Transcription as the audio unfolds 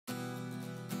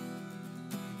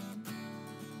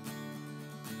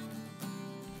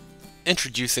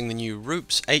Introducing the new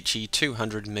Rupes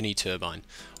HE200 mini turbine.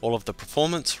 All of the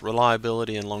performance,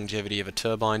 reliability and longevity of a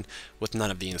turbine with none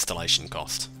of the installation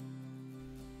cost.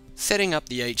 Setting up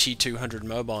the HE200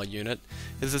 mobile unit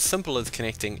is as simple as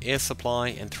connecting air supply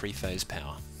and three-phase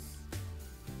power.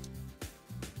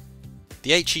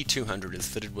 The HE200 is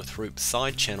fitted with Rupes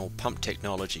side-channel pump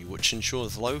technology, which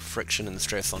ensures low friction and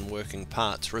stress on working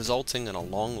parts, resulting in a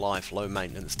long-life,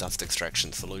 low-maintenance dust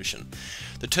extraction solution.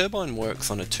 The turbine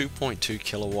works on a 2.2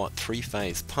 kilowatt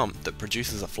three-phase pump that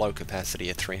produces a flow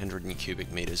capacity of 300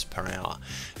 cubic meters per hour.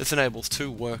 This enables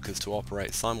two workers to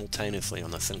operate simultaneously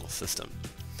on a single system.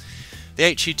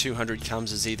 The HE200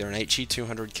 comes as either an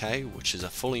HE200K, which is a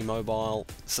fully mobile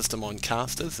system on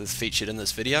casters as featured in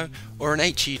this video, or an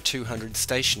HE200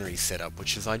 stationary setup,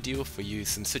 which is ideal for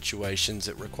use in situations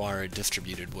that require a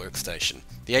distributed workstation.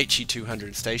 The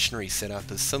HE200 stationary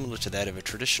setup is similar to that of a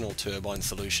traditional turbine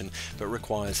solution, but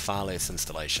requires far less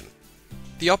installation.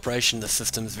 The operation of the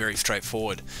system is very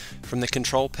straightforward. From the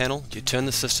control panel, you turn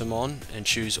the system on and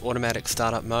choose automatic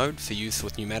startup mode for use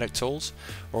with pneumatic tools,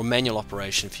 or manual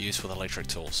operation for use with electric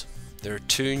tools. There are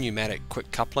two pneumatic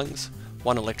quick couplings,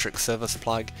 one electric service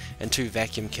plug, and two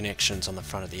vacuum connections on the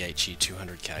front of the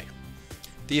HE200K.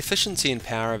 The efficiency and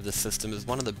power of the system is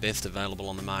one of the best available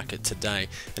on the market today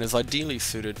and is ideally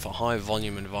suited for high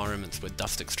volume environments where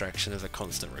dust extraction is a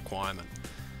constant requirement.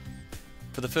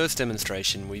 For the first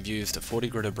demonstration, we've used a 40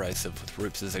 grit abrasive with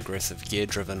Rupes' aggressive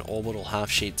gear-driven orbital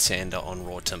half-sheet sander on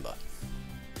raw timber.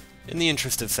 In the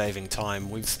interest of saving time,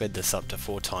 we've sped this up to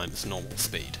 4 times normal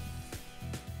speed.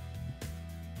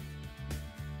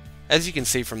 As you can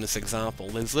see from this example,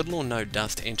 there's little or no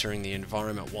dust entering the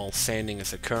environment while sanding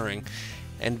is occurring,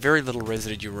 and very little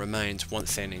residue remains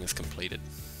once sanding is completed.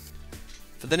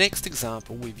 For the next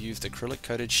example, we've used acrylic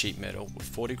coated sheet metal with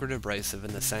 40 grit abrasive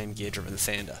in the same gear driven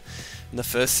sander. In the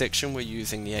first section, we're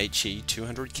using the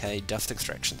HE200K dust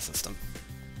extraction system.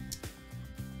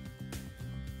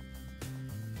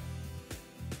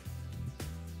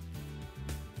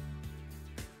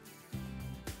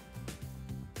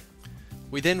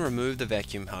 We then remove the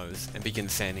vacuum hose and begin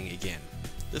sanding again.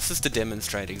 This is to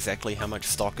demonstrate exactly how much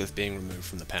stock is being removed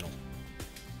from the panel.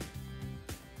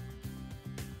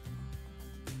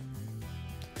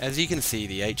 As you can see,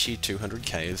 the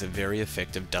HE200K is a very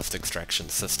effective dust extraction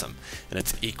system, and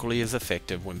it's equally as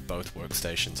effective when both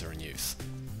workstations are in use.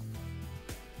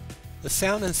 The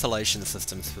sound insulation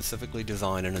system specifically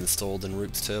designed and installed in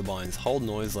Rupes turbines hold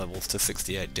noise levels to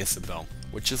 68 decibel,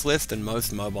 which is less than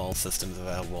most mobile systems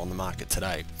available on the market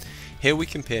today. Here we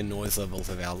compare noise levels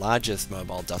of our largest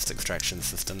mobile dust extraction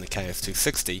system, the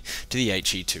KS260, to the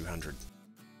HE200.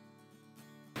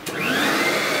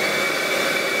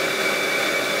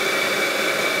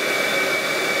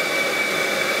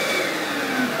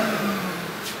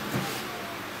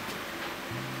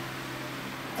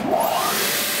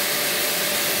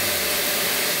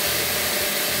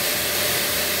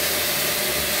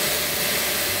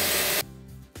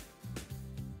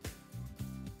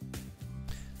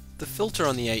 The filter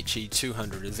on the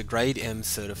HE200 is a Grade M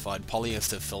certified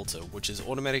polyester filter, which is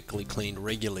automatically cleaned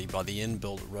regularly by the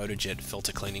inbuilt RotorJet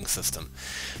filter cleaning system.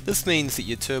 This means that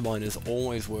your turbine is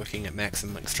always working at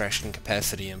maximum extraction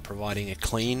capacity and providing a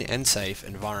clean and safe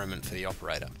environment for the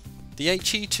operator. The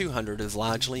HE200 is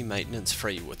largely maintenance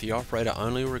free, with the operator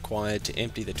only required to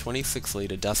empty the 26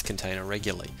 litre dust container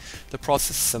regularly. The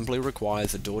process simply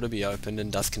requires the door to be opened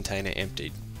and dust container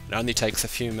emptied. It only takes a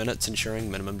few minutes, ensuring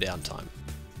minimum downtime.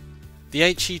 The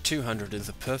HE200 is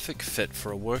a perfect fit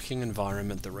for a working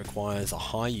environment that requires a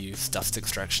high-use dust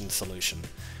extraction solution.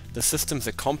 The systems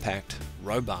are compact,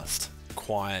 robust,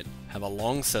 quiet, have a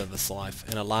long service life,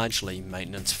 and are largely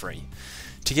maintenance-free.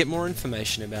 To get more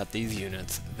information about these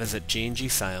units, visit G&G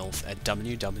Sales at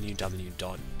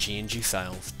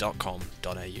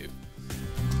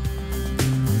www.gngsales.com.au.